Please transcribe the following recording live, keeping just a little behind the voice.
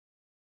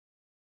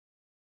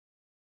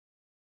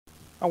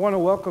I want to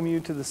welcome you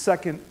to the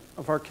second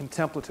of our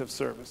contemplative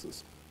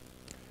services.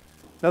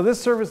 Now,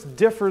 this service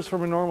differs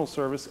from a normal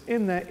service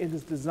in that it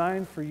is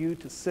designed for you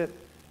to sit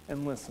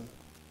and listen,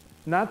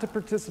 not to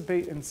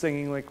participate in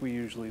singing like we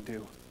usually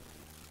do,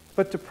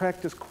 but to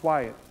practice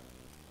quiet,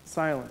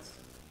 silence,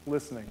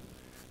 listening.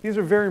 These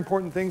are very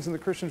important things in the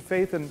Christian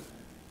faith and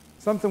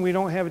something we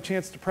don't have a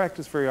chance to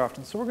practice very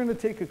often. So we're going to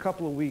take a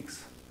couple of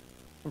weeks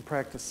and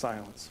practice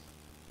silence.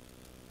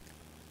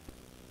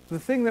 The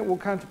thing that we'll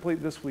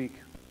contemplate this week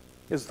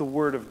is the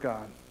Word of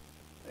God.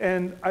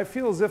 And I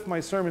feel as if my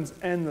sermons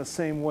end the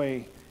same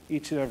way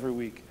each and every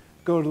week.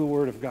 Go to the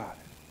Word of God.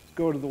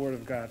 Go to the Word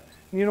of God.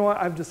 And you know what?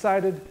 I've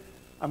decided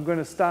I'm going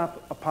to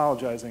stop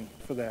apologizing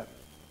for that.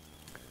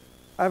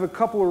 I have a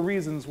couple of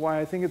reasons why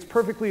I think it's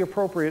perfectly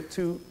appropriate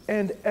to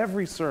end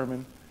every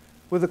sermon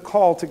with a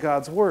call to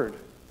God's Word.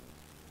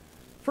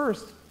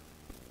 First,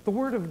 the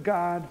Word of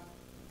God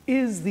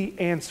is the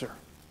answer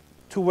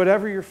to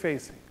whatever you're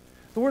facing.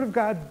 The Word of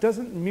God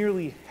doesn't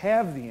merely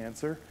have the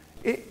answer,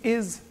 it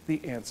is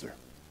the answer.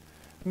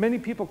 Many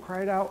people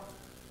cried out,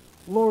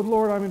 "Lord,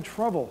 Lord, I'm in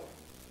trouble."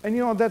 And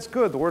you know, that's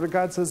good. The Word of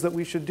God says that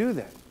we should do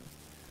that.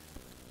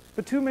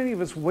 But too many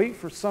of us wait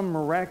for some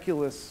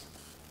miraculous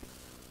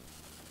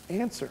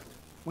answer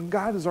when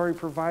God has already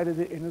provided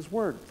it in His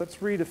Word.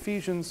 Let's read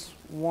Ephesians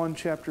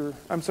chapter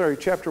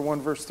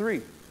 1, verse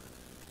 3.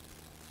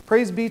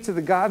 Praise be to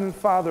the God and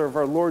Father of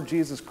our Lord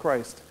Jesus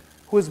Christ,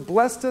 who has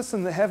blessed us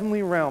in the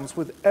heavenly realms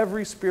with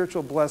every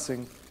spiritual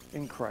blessing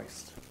in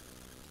Christ.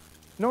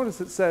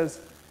 Notice it says,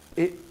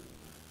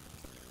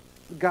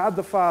 God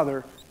the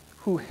Father,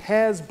 who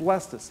has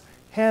blessed us,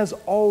 has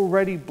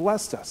already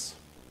blessed us.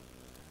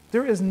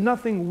 There is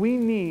nothing we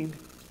need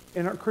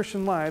in our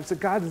Christian lives that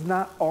God has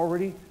not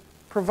already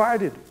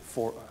provided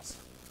for us.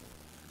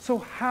 So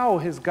how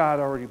has God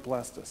already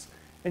blessed us?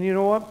 And you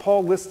know what?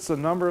 Paul lists a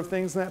number of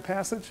things in that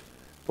passage,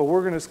 but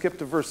we're going to skip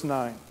to verse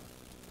 9.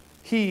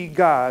 He,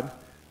 God,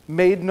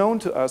 made known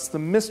to us the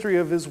mystery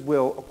of His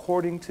will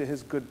according to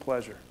His good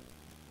pleasure.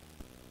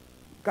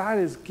 God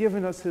has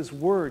given us His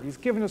Word. He's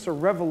given us a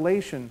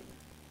revelation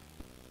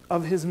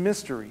of His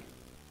mystery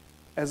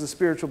as a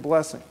spiritual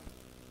blessing.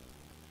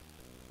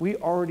 We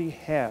already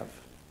have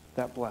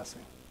that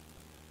blessing.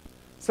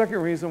 Second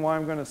reason why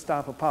I'm going to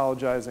stop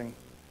apologizing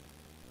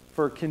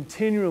for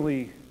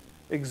continually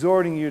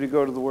exhorting you to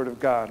go to the Word of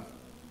God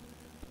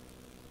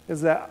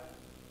is that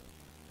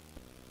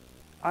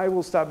I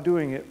will stop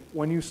doing it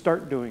when you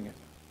start doing it,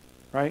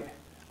 right?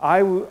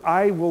 I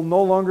will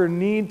no longer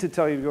need to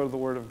tell you to go to the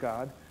Word of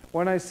God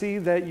when I see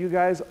that you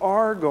guys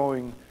are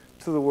going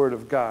to the Word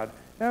of God.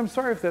 And I'm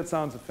sorry if that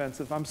sounds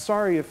offensive. I'm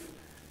sorry if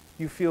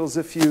you feel as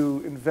if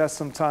you invest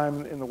some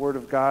time in the Word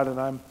of God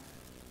and I'm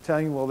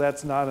telling you, well,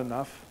 that's not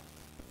enough.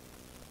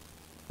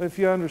 But if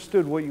you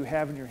understood what you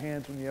have in your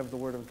hands when you have the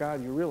Word of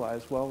God, you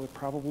realize, well, it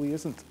probably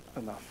isn't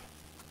enough,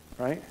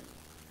 right?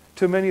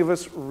 Too many of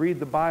us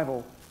read the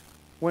Bible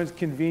when it's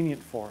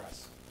convenient for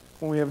us,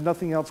 when we have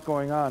nothing else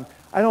going on.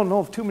 I don't know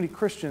of too many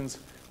Christians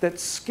that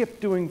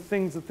skip doing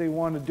things that they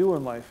want to do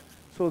in life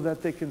so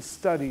that they can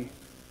study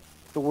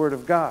the Word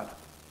of God.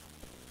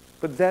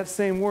 But that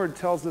same Word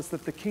tells us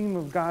that the kingdom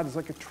of God is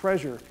like a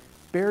treasure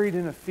buried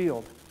in a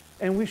field,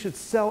 and we should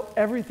sell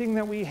everything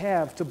that we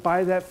have to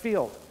buy that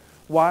field.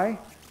 Why?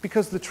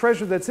 Because the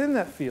treasure that's in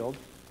that field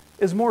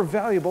is more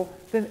valuable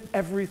than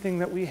everything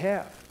that we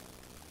have.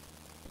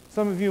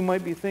 Some of you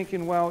might be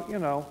thinking, well, you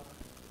know,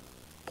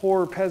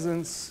 poor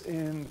peasants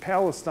in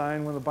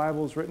Palestine, when the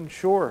Bible was written,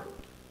 sure,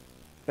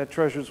 that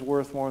treasure's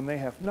worth more than they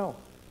have. No.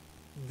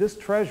 This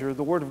treasure,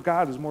 the Word of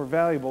God, is more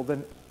valuable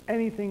than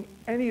anything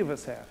any of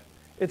us have.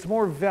 It's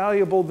more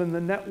valuable than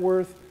the net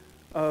worth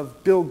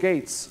of Bill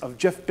Gates, of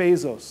Jeff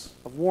Bezos,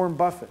 of Warren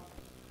Buffett.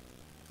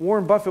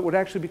 Warren Buffett would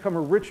actually become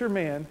a richer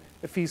man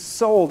if he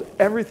sold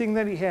everything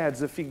that he had,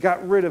 if he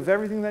got rid of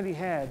everything that he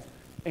had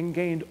and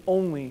gained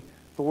only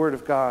the Word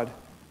of God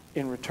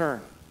in return.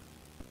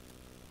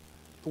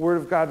 The Word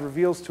of God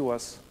reveals to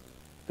us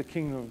the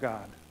kingdom of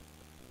God,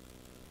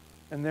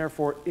 and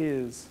therefore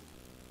is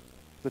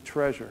the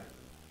treasure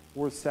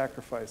worth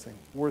sacrificing,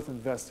 worth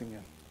investing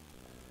in.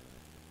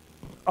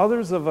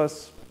 Others of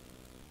us,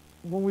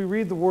 when we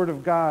read the Word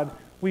of God,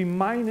 we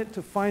mine it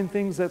to find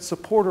things that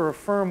support or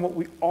affirm what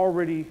we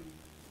already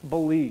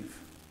believe.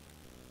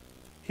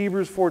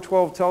 Hebrews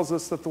 4:12 tells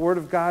us that the Word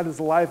of God is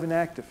alive and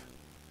active,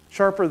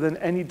 sharper than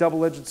any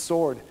double-edged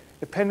sword.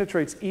 It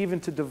penetrates even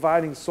to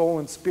dividing soul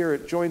and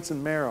spirit, joints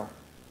and marrow.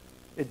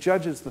 It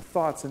judges the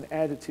thoughts and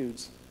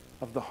attitudes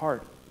of the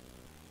heart.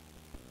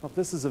 Well,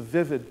 this is a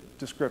vivid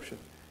description,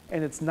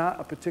 and it's not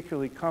a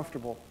particularly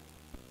comfortable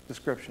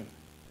description.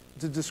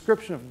 It's a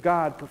description of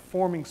God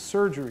performing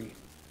surgery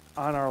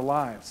on our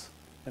lives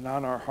and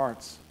on our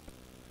hearts.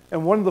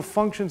 And one of the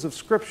functions of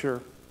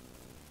Scripture,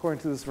 according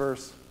to this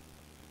verse,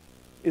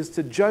 is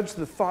to judge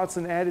the thoughts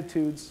and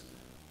attitudes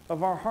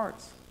of our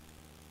hearts.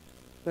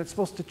 That's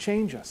supposed to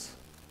change us.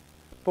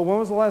 But when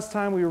was the last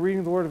time we were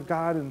reading the Word of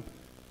God and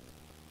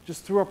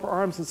just threw up our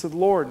arms and said,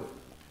 Lord,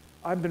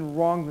 I've been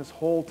wrong this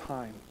whole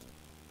time.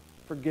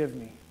 Forgive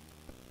me.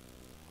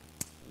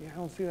 Yeah, I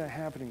don't see that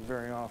happening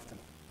very often.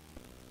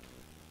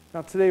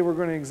 Now today we're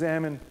going to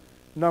examine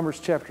Numbers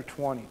chapter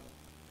 20.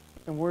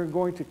 And we're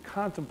going to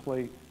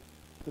contemplate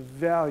the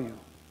value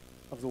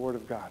of the Word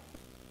of God.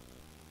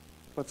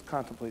 Let's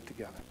contemplate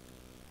together.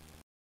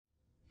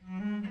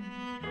 Come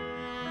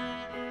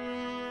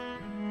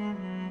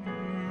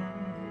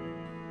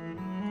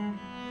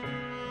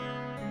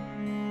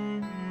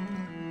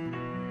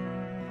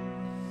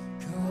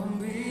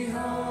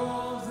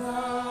behold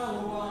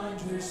the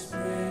wondrous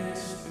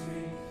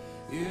mystery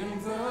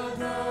in the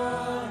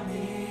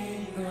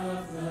dawning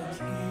of the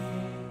King.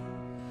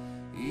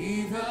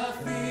 The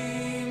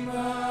theme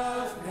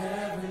of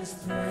heaven's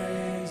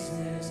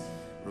praises,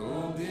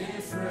 robed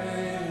in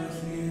frail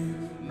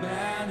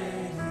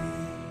humanity.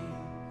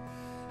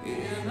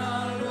 In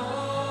our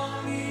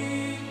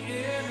longing,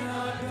 in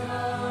our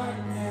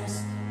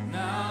darkness,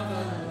 now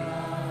the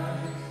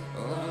light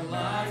of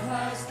life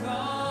has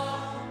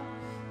come.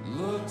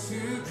 Look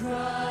to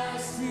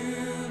Christ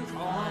who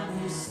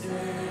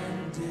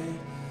condescended,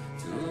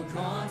 took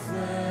on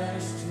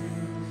flesh to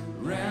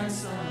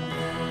ransom us.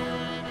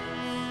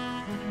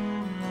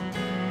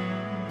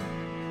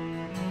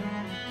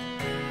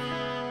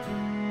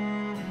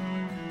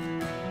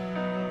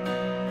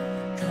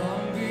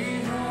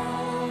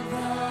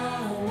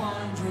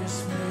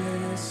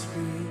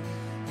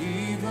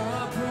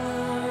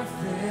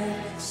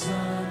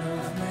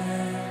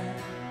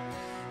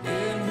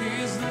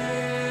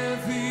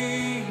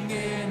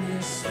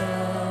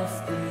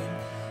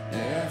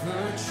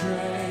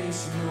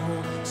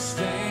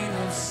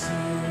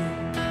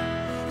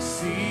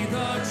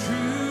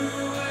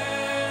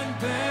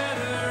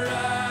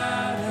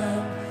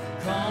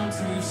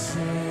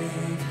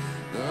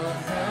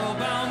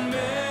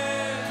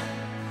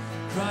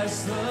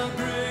 Christ, the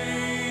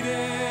great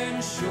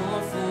and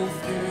sure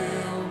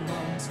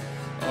fulfillment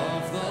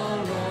of the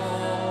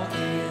law,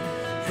 in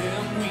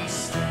Him we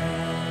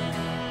stand.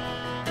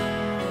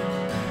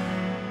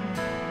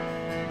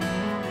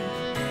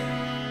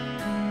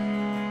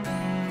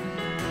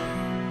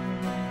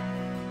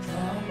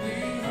 Come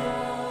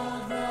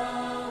behold the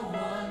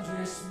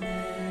wondrous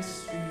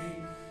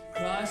mystery,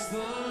 Christ the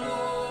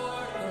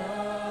Lord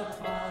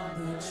upon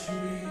the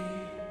tree,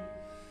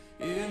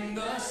 in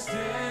the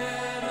stead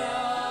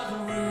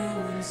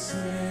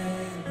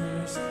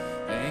sinners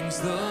hangs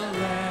the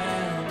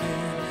Lamb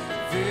in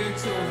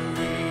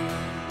victory.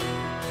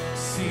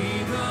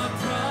 See the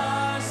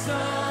price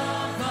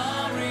of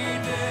our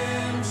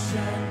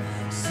redemption.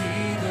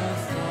 See the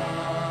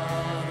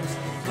Father's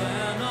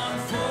plan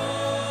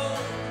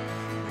unfold,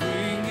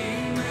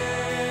 bringing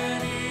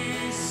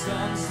many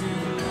sons to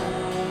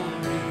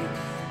glory.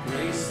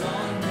 Grace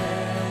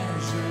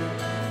unmeasured,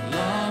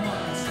 love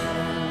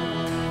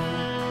untold.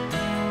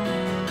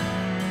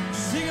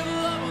 Sing of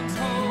love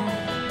untold.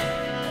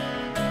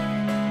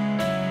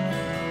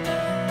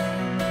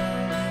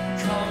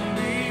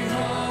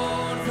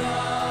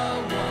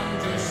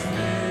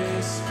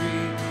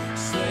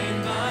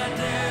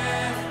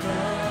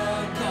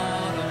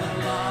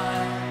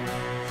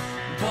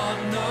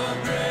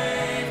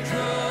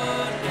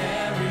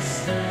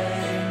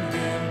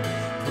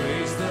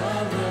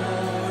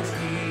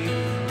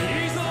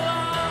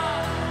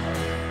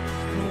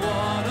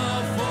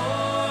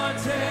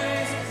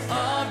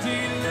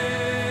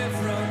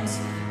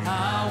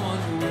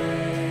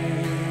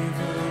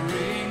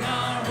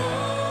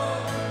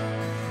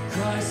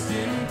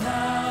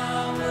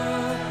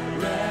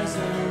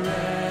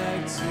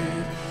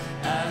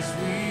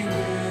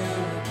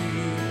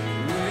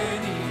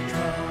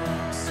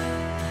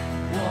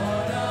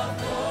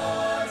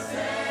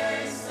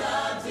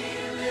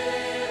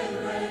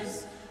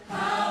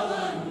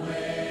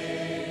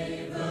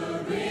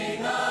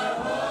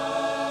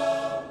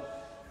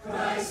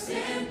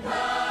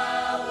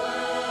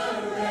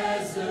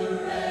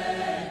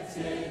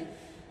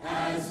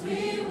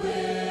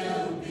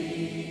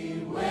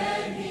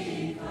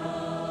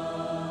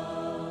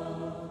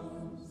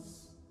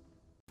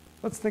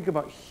 Let's think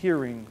about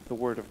hearing the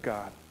Word of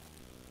God.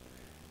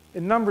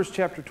 In Numbers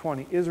chapter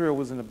 20, Israel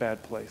was in a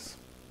bad place.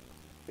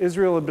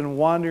 Israel had been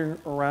wandering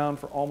around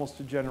for almost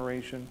a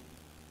generation.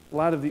 A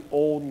lot of the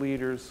old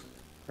leaders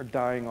are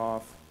dying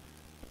off.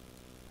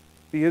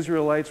 The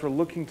Israelites were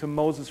looking to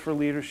Moses for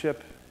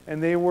leadership,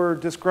 and they were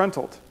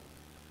disgruntled.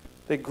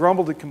 They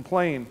grumbled and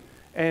complained.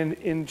 And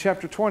in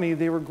chapter 20,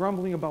 they were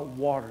grumbling about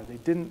water. They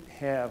didn't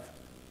have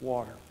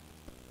water.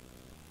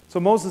 So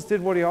Moses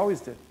did what he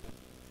always did.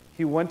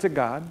 He went to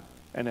God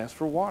and asked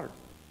for water.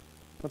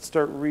 Let's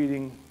start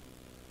reading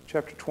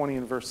chapter 20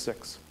 and verse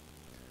 6.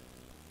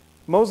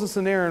 Moses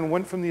and Aaron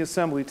went from the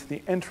assembly to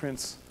the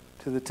entrance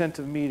to the tent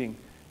of meeting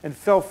and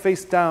fell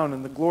face down,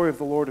 and the glory of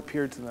the Lord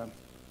appeared to them.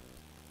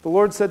 The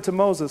Lord said to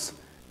Moses,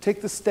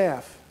 "Take the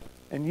staff,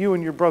 and you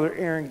and your brother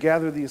Aaron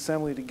gather the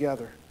assembly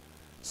together.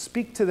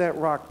 Speak to that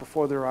rock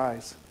before their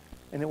eyes,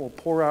 and it will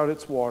pour out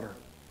its water.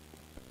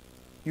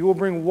 You will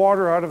bring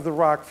water out of the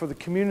rock for the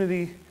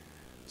community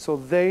so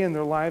they and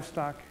their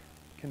livestock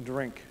can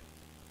drink."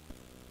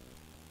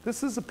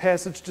 This is a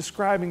passage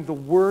describing the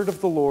word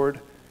of the Lord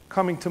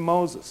coming to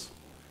Moses.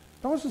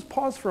 Now let's just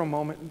pause for a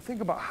moment and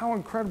think about how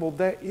incredible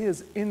that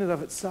is in and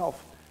of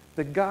itself,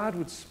 that God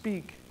would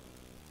speak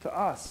to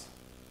us.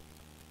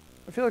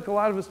 I feel like a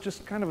lot of us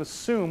just kind of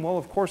assume, well,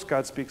 of course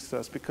God speaks to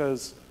us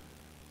because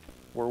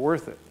we're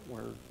worth it.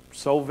 We're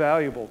so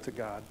valuable to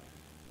God.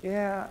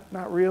 Yeah,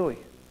 not really.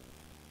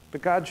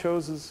 But God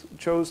chose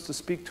to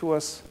speak to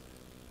us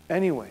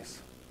anyways.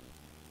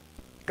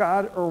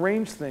 God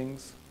arranged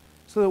things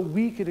so that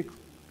we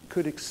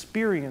could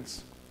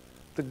experience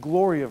the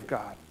glory of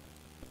God.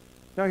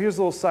 Now here's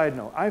a little side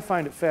note. I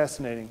find it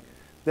fascinating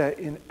that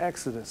in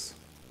Exodus,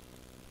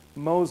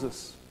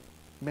 Moses,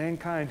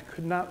 mankind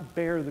could not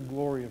bear the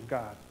glory of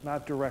God,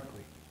 not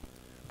directly.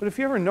 But if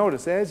you ever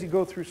notice, as you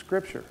go through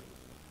Scripture,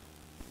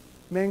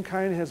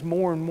 mankind has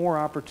more and more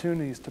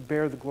opportunities to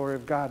bear the glory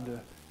of God, to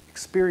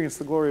experience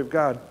the glory of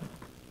God.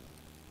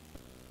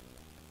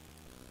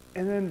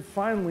 And then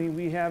finally,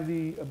 we have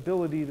the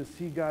ability to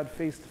see God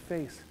face to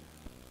face.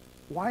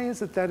 Why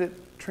is it that it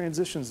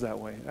transitions that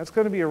way? That's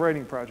going to be a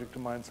writing project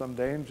of mine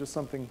someday, and just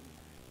something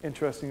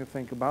interesting to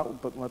think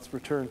about, but let's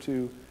return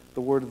to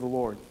the word of the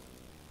Lord.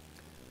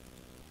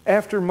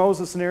 After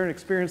Moses and Aaron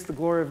experienced the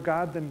glory of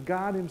God, then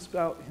God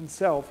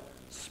himself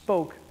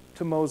spoke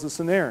to Moses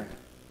and Aaron.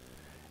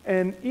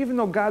 And even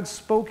though God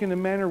spoke in a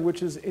manner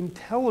which is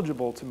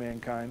intelligible to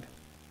mankind,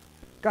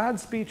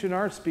 God's speech and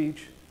our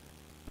speech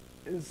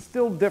is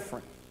still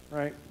different,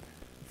 right?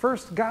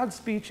 First, God's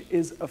speech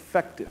is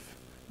effective.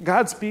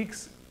 God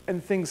speaks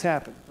and things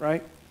happen,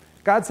 right?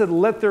 God said,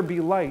 "Let there be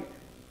light,"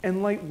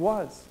 and light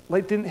was.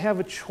 Light didn't have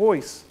a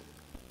choice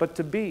but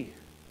to be.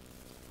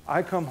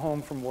 I come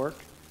home from work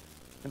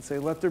and say,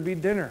 "Let there be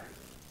dinner,"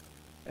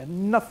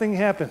 and nothing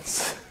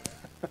happens.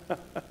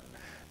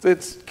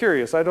 It's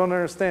curious. I don't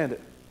understand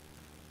it.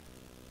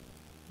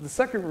 The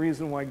second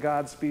reason why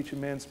God's speech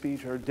and man's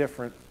speech are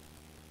different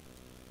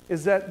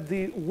is that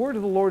the word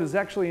of the Lord is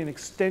actually an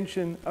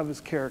extension of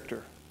his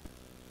character.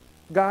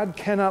 God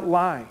cannot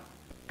lie.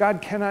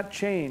 God cannot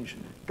change.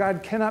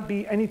 God cannot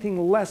be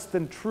anything less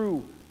than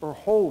true or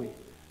holy.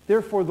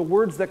 Therefore, the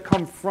words that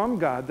come from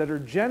God, that are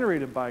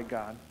generated by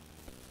God,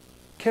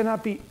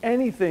 cannot be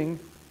anything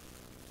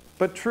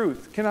but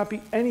truth, cannot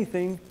be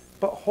anything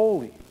but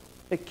holy.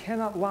 It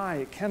cannot lie.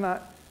 It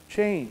cannot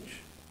change.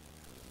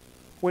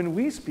 When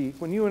we speak,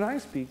 when you and I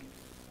speak,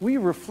 we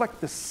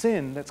reflect the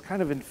sin that's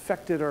kind of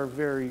infected our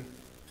very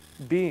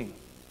being.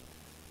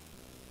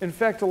 In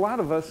fact, a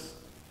lot of us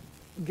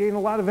gain a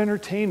lot of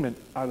entertainment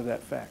out of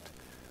that fact.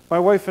 My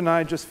wife and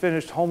I just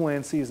finished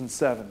Homeland Season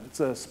 7. It's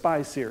a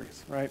spy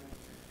series, right?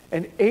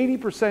 And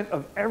 80%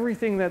 of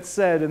everything that's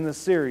said in this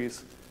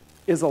series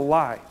is a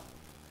lie.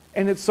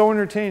 And it's so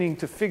entertaining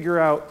to figure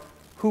out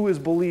who is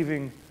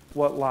believing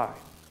what lie.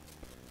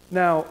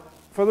 Now,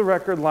 for the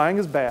record, lying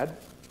is bad.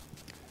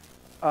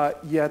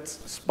 Yet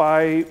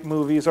spy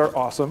movies are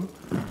awesome.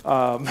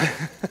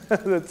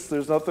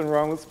 There's nothing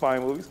wrong with spy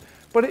movies.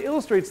 But it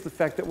illustrates the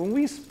fact that when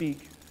we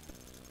speak,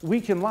 we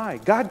can lie.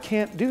 God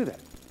can't do that.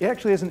 He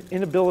actually has an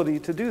inability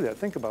to do that.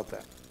 Think about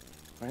that.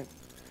 Right?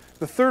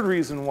 The third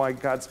reason why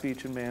God's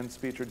speech and man's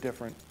speech are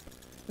different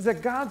is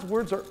that God's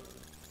words are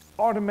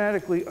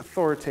automatically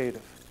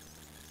authoritative.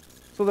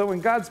 So that when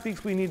God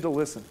speaks, we need to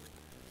listen.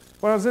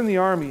 When I was in the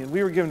Army and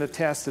we were given a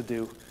task to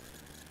do,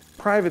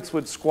 privates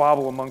would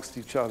squabble amongst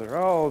each other.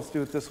 Oh, let's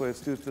do it this way, let's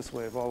do it this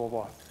way, blah, blah,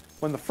 blah.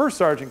 When the first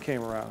sergeant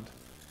came around,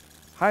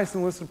 highest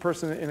enlisted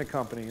person in a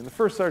company, and the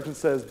first sergeant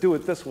says, "Do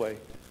it this way."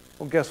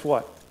 Well, guess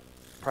what?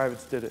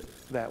 Privates did it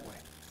that way.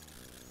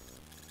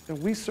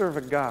 And we serve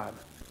a God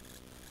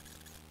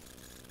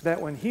that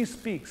when he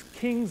speaks,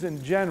 kings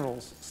and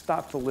generals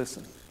stop to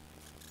listen.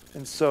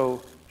 And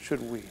so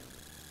should we.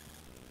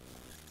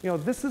 You know,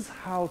 this is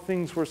how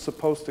things were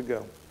supposed to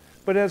go.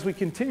 But as we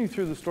continue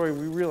through the story,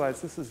 we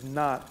realize this is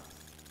not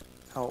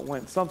how it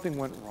went. Something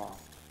went wrong.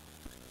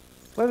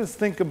 Let us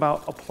think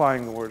about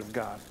applying the Word of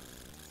God.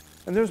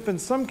 And there's been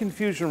some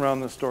confusion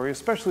around this story,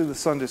 especially the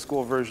Sunday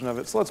school version of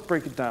it. So let's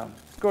break it down.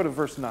 Let's go to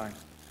verse 9.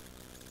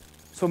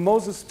 So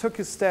Moses took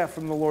his staff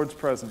from the Lord's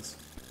presence,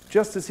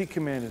 just as he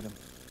commanded him.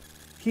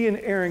 He and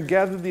Aaron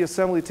gathered the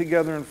assembly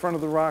together in front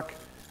of the rock,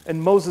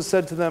 and Moses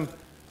said to them,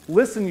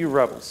 "Listen, you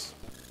rebels.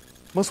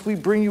 Must we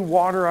bring you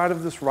water out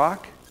of this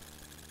rock?"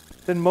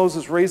 Then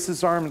Moses raised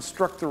his arm and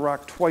struck the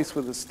rock twice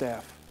with his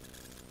staff.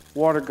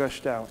 Water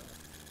gushed out,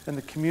 and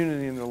the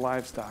community and their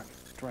livestock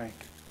drank.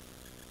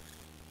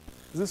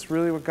 Is this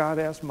really what God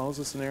asked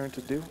Moses and Aaron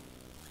to do?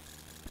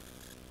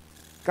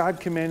 God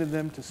commanded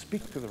them to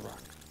speak to the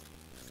rock.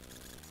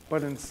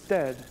 But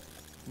instead,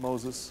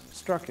 Moses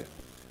struck it.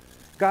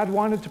 God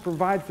wanted to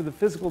provide for the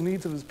physical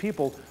needs of his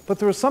people, but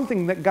there was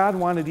something that God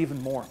wanted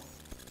even more.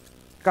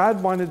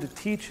 God wanted to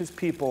teach his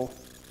people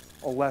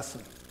a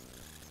lesson.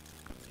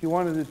 He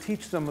wanted to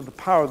teach them of the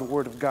power of the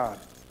Word of God.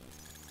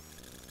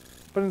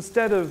 But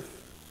instead of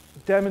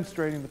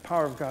demonstrating the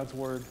power of God's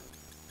Word,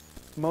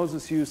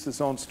 Moses used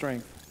his own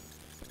strength.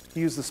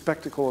 He used the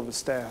spectacle of his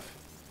staff.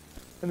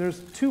 And there's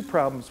two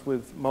problems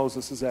with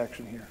Moses'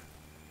 action here.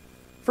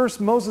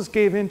 First, Moses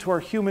gave in to our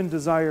human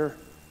desire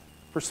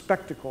for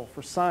spectacle,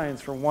 for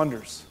signs, for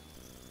wonders.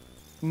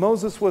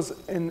 Moses was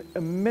an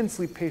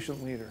immensely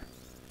patient leader,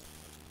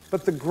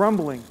 but the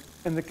grumbling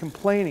and the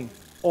complaining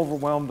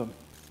overwhelmed him.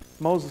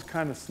 Moses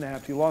kind of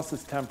snapped. He lost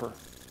his temper,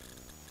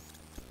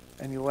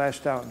 and he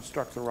lashed out and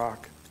struck the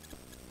rock.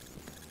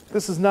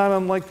 This is not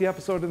unlike the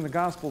episode in the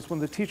Gospels when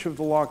the teacher of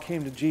the law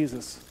came to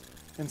Jesus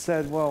and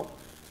said, well,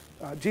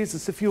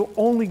 Jesus, if you'll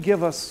only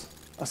give us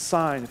a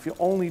sign, if you'll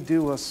only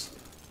do us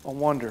a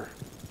wonder.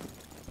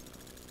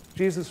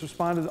 Jesus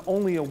responded,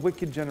 only a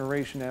wicked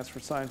generation asks for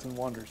signs and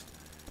wonders.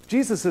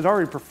 Jesus had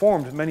already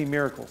performed many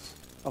miracles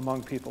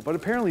among people, but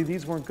apparently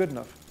these weren't good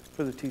enough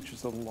for the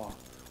teachers of the law.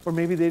 Or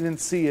maybe they didn't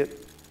see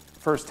it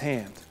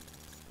firsthand.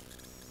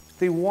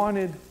 They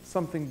wanted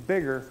something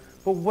bigger,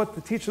 but what the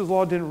teachers of the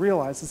law didn't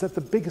realize is that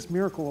the biggest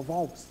miracle of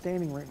all was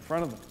standing right in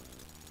front of them.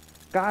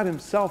 God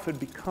himself had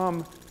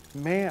become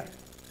man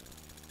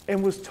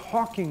and was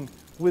talking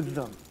with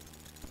them.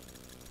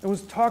 And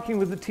was talking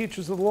with the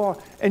teachers of the law.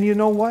 And you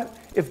know what?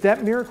 If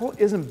that miracle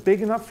isn't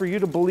big enough for you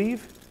to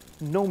believe,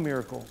 no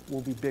miracle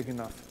will be big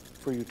enough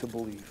for you to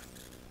believe.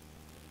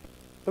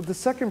 But the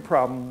second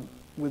problem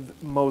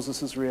with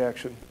Moses'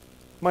 reaction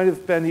might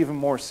have been even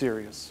more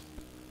serious.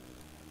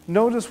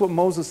 Notice what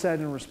Moses said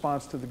in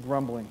response to the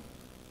grumbling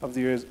of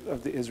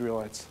the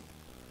Israelites.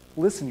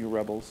 Listen, you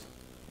rebels,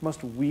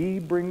 must we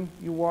bring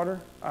you water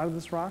out of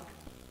this rock?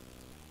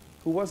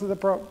 Who was it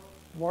that brought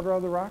water out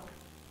of the rock?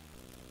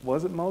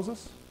 Was it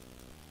Moses?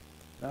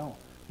 No.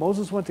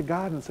 Moses went to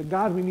God and said,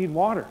 God, we need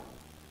water.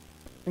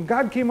 And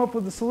God came up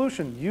with the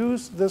solution.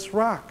 Use this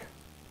rock.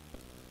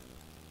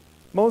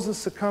 Moses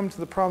succumbed to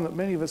the problem that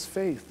many of us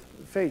face.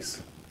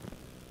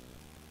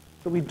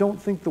 That we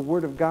don't think the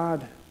Word of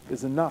God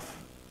is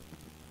enough.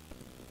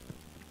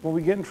 When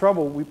we get in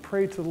trouble, we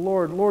pray to the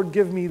Lord, Lord,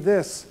 give me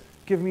this,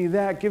 give me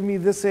that, give me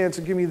this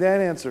answer, give me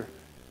that answer.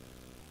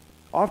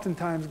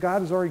 Oftentimes,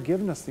 God has already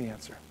given us the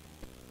answer.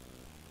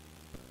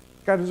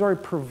 God has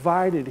already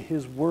provided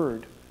His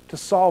Word to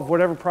solve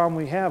whatever problem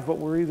we have, but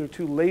we're either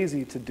too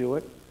lazy to do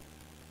it,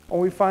 or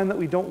we find that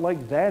we don't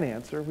like that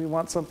answer, we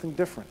want something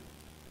different.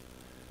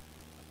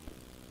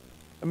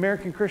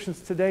 American Christians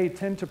today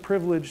tend to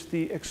privilege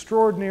the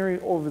extraordinary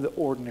over the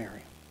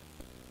ordinary.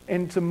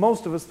 And to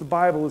most of us, the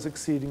Bible is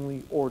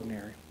exceedingly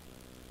ordinary.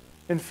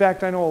 In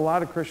fact, I know a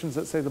lot of Christians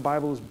that say the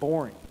Bible is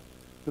boring,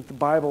 that the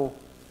Bible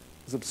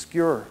is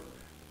obscure.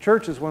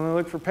 Churches, when they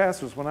look for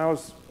pastors, when I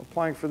was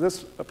applying for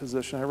this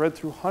position, I read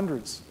through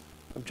hundreds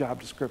of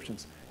job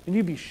descriptions. And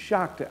you'd be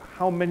shocked at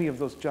how many of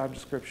those job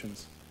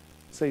descriptions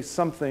say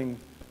something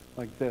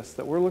like this,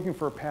 that we're looking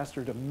for a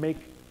pastor to make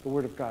the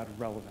Word of God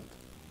relevant.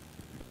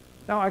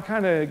 Now, I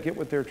kind of get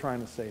what they're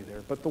trying to say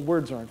there, but the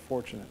words are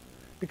unfortunate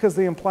because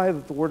they imply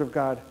that the Word of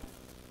God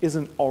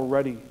isn't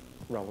already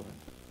relevant.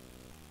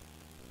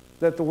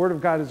 That the Word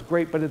of God is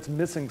great, but it's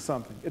missing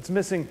something. It's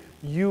missing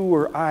you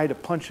or I to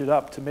punch it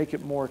up, to make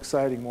it more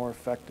exciting, more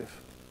effective.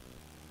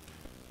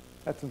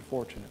 That's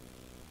unfortunate.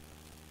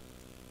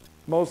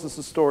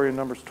 Moses' story in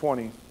Numbers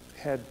 20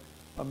 had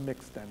a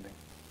mixed ending.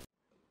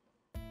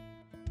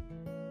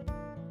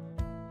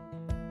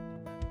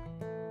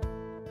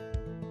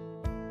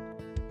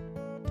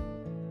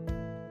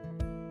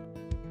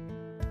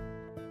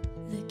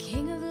 The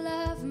King of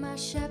love, my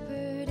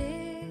shepherd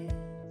is,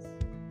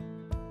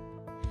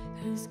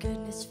 whose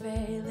goodness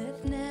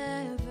faileth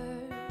never.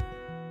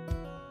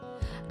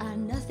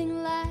 I'm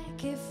nothing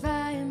like if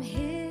I am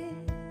His,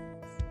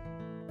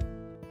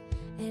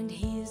 and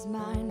He is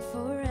mine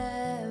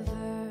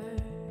forever,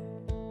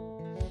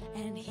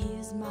 and He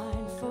is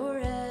mine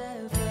forever.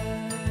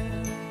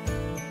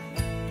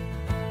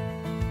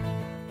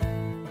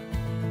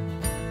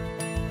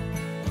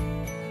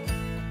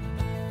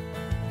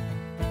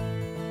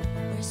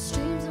 Where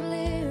streams of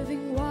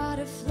living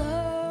water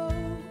flow,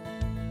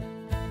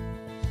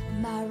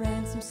 my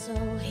ransom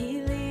soul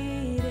He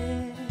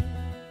leadeth,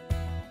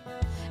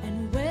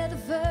 and where the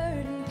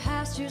verdant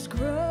pastures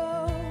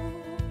grow,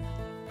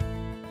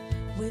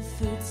 with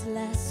food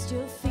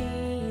celestial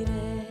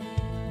feeding,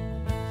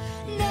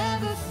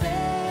 never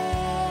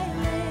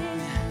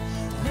failing,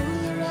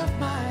 ruler of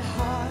my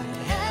heart,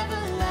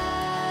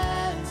 everlasting,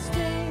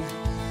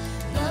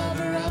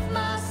 lover of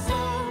my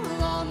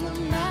soul, on the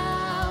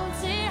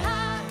mountain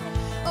high,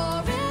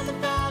 or in the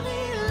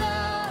valley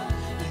low,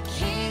 the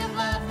King of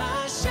love,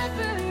 my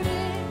shepherd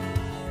is,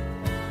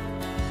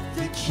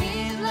 the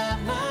King of love,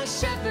 my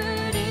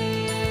shepherd is.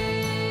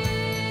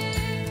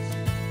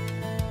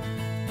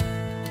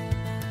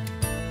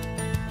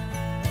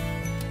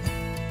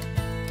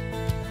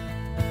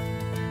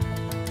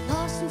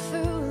 Lost and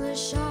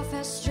foolish, off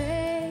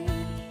astray,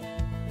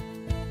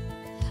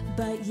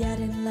 but yet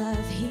in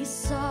love He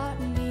sought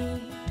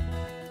me,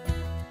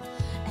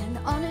 and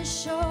on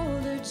His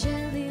shoulder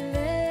gently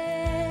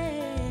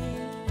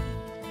laid,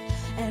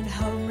 and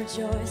home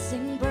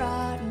rejoicing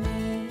brought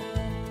me.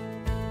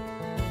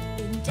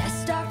 In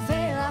death's dark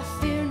veil I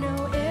fear no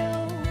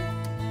ill,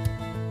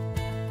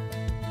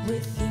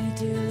 with Thee,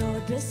 dear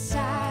Lord,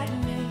 beside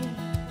me.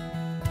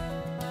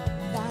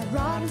 Thy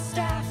rod and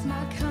staff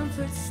my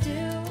comfort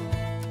still,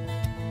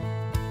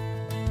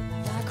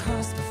 Thy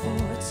cross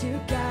before to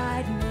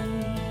guide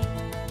me.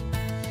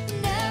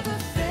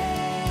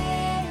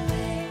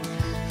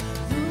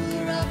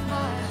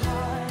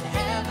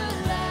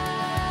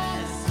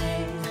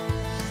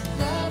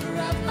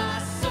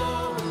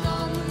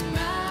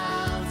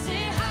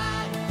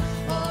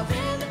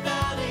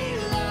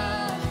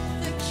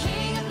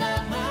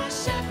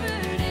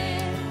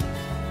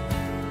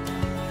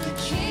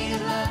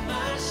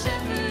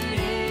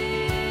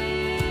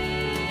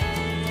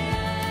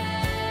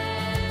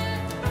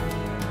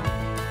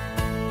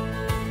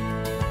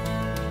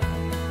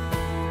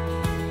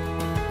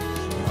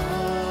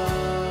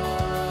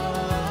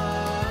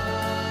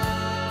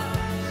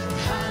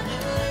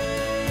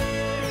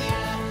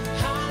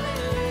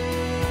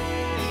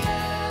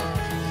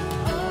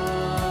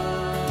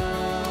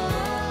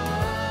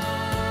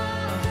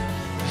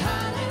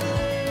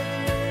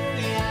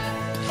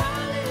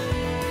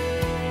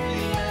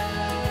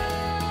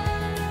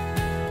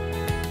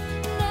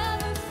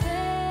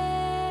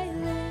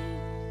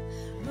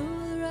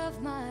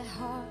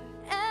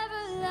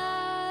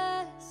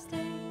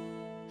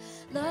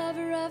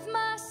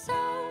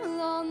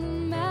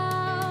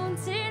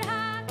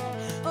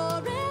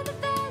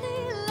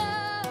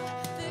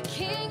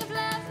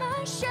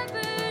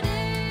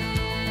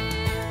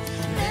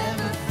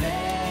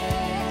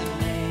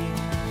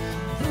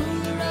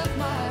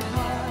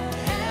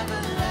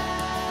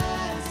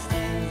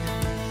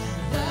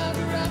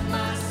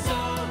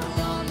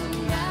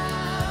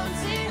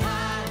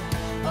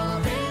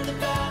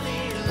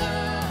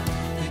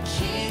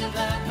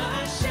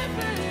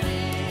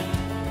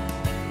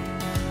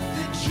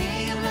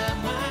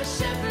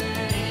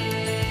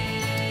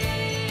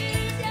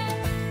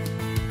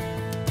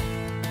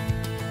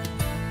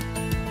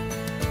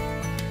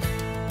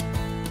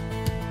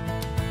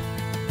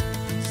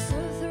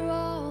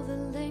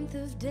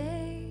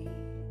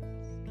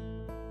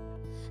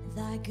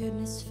 Thy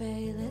goodness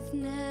faileth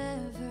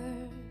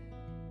never.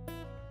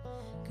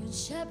 Good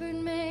shepherd,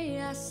 may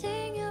I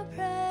sing your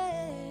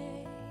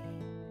praise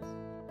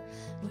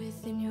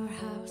within your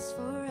house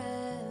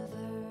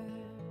forever,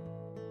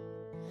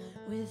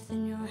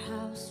 within your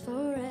house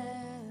forever.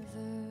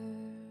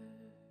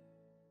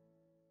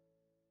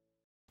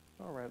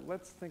 All right,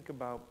 let's think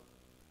about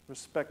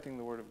respecting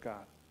the Word of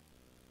God.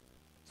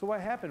 So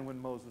what happened when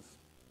Moses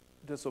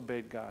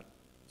disobeyed God?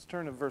 Let's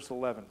turn to verse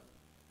 11.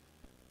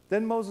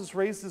 Then Moses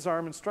raised his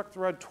arm and struck the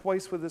rod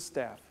twice with his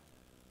staff.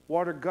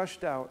 Water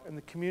gushed out, and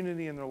the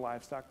community and their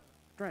livestock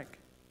drank.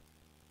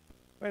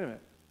 Wait a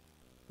minute.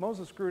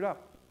 Moses screwed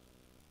up.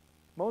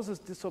 Moses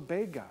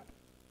disobeyed God.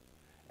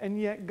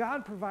 And yet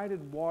God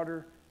provided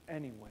water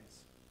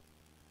anyways.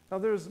 Now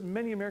there's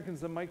many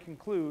Americans that might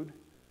conclude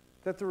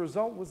that the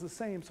result was the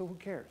same, so who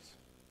cares?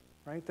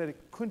 Right? That it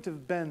couldn't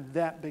have been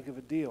that big of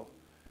a deal.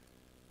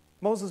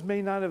 Moses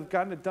may not have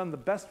gotten it done the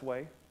best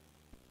way,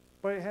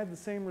 but it had the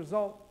same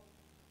result.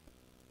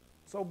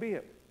 So be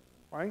it,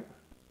 right?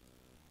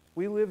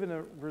 We live in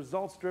a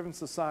results-driven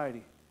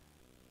society,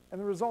 and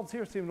the results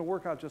here seem to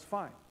work out just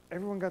fine.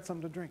 Everyone got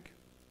something to drink.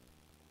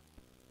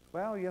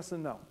 Well, yes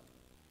and no.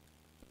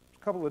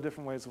 A couple of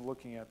different ways of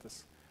looking at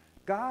this.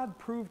 God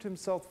proved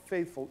himself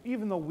faithful,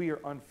 even though we are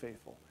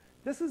unfaithful.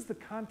 This is the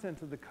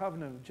content of the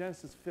covenant of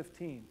Genesis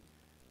 15,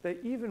 that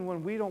even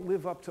when we don't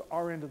live up to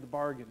our end of the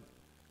bargain,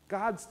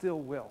 God still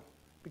will,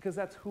 because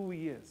that's who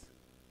he is.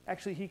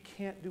 Actually, he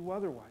can't do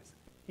otherwise.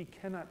 He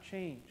cannot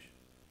change,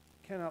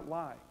 cannot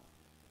lie.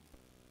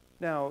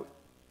 Now,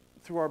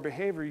 through our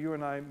behavior, you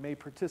and I may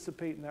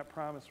participate in that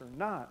promise or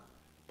not,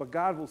 but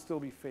God will still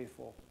be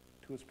faithful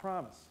to his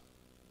promise.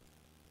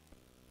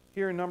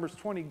 Here in Numbers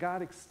 20,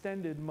 God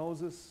extended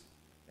Moses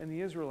and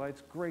the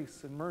Israelites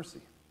grace and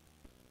mercy.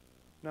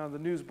 Now, the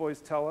newsboys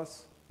tell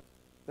us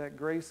that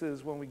grace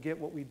is when we get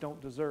what we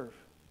don't deserve,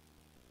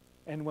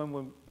 and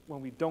when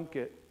we don't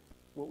get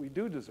what we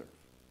do deserve.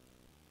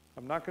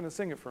 I'm not going to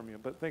sing it from you,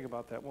 but think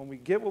about that. When we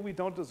get what we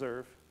don't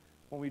deserve,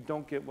 when we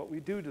don't get what we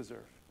do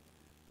deserve,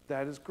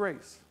 that is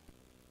grace.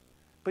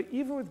 But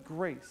even with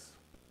grace,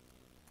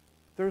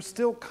 there are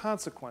still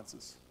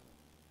consequences.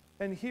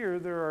 And here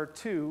there are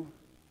two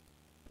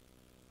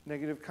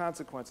negative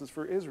consequences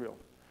for Israel.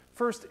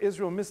 First,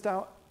 Israel missed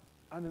out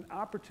on an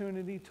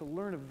opportunity to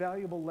learn a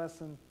valuable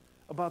lesson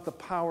about the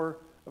power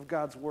of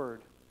God's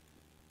Word.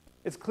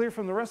 It's clear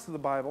from the rest of the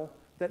Bible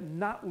that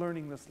not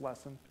learning this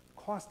lesson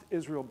cost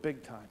Israel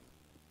big time.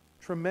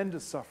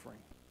 Tremendous suffering.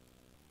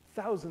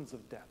 Thousands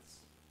of deaths.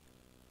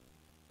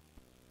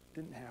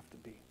 Didn't have to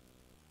be.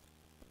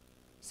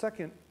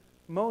 Second,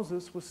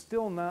 Moses was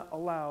still not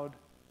allowed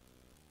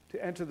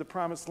to enter the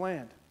promised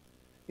land.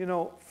 You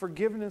know,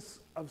 forgiveness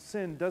of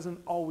sin doesn't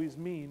always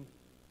mean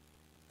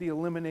the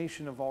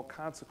elimination of all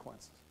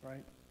consequences,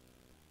 right?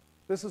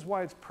 This is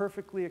why it's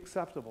perfectly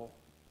acceptable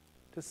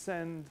to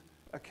send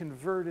a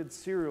converted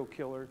serial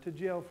killer to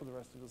jail for the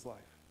rest of his life.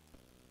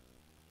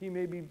 He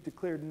may be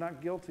declared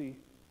not guilty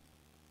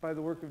by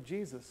the work of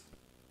Jesus,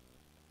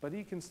 but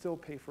he can still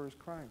pay for his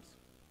crimes.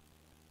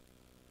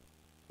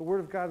 The Word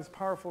of God is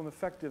powerful and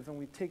effective, and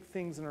we take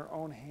things in our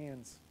own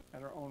hands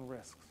at our own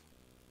risks.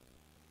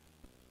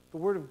 The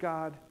Word of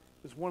God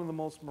is one of the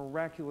most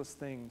miraculous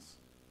things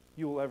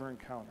you will ever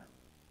encounter.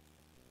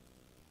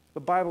 The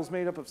Bible is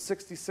made up of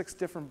 66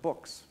 different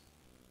books.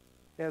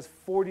 It has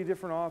 40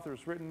 different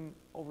authors written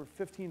over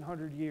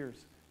 1,500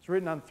 years. It's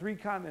written on 3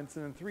 continents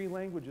and in 3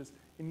 languages,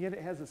 and yet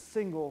it has a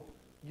single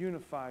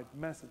unified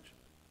message.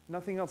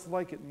 Nothing else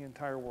like it in the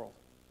entire world.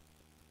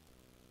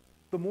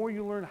 The more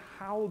you learn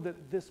how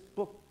that this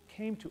book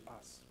came to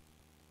us,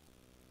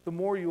 the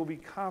more you will be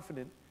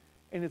confident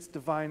in its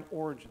divine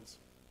origins.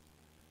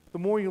 The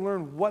more you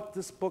learn what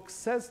this book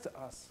says to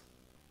us,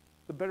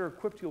 the better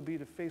equipped you'll be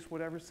to face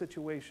whatever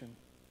situation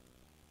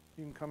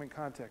you can come in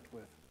contact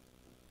with.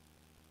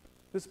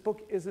 This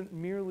book isn't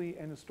merely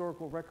an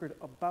historical record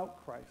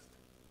about Christ.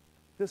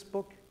 This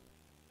book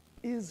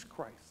is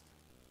Christ.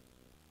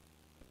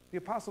 The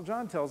Apostle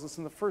John tells us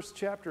in the first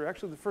chapter,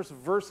 actually the first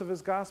verse of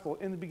his gospel,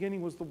 in the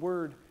beginning was the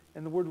Word,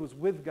 and the Word was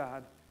with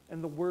God,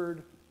 and the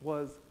Word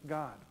was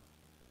God.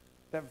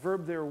 That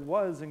verb there,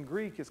 was, in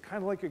Greek, is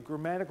kind of like a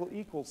grammatical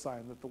equal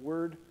sign, that the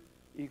Word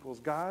equals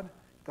God,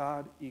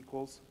 God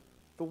equals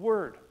the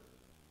Word.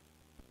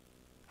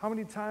 How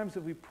many times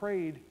have we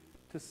prayed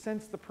to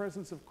sense the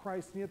presence of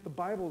Christ, and yet the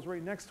Bible is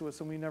right next to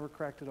us and we never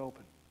cracked it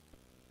open?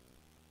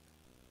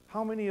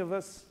 How many of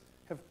us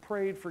have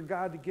prayed for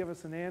God to give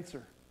us an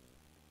answer,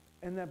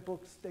 and that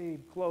book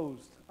stayed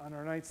closed on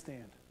our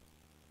nightstand?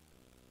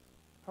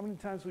 How many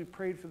times have we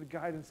prayed for the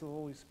guidance of the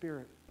Holy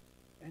Spirit,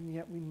 and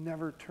yet we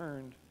never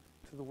turned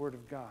to the Word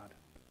of God?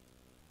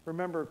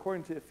 Remember,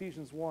 according to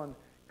Ephesians 1,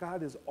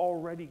 God has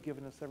already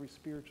given us every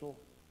spiritual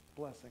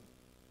blessing.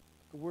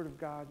 The Word of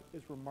God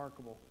is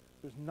remarkable.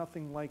 There's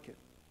nothing like it,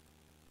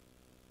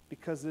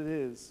 because it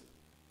is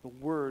the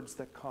words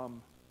that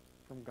come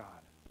from God.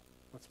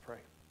 Let's pray.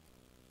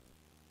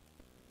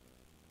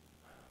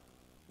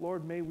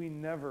 Lord, may we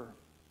never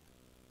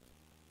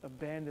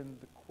abandon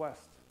the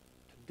quest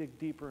to dig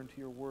deeper into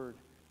your word.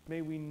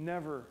 May we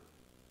never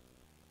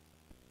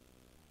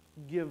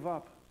give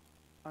up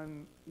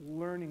on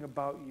learning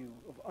about you,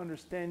 of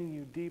understanding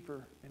you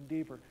deeper and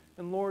deeper.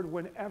 And Lord,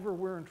 whenever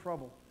we're in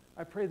trouble,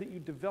 I pray that you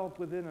develop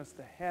within us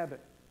the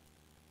habit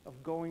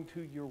of going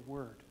to your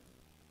word.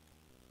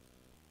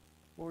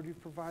 Lord,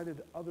 you've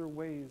provided other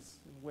ways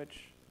in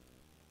which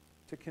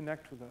to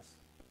connect with us.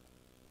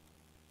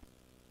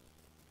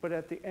 But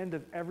at the end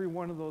of every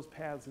one of those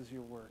paths is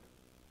your word.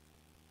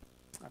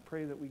 I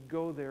pray that we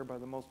go there by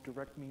the most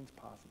direct means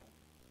possible.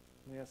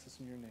 We ask this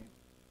in your name.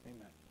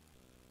 Amen.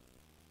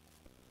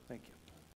 Thank you.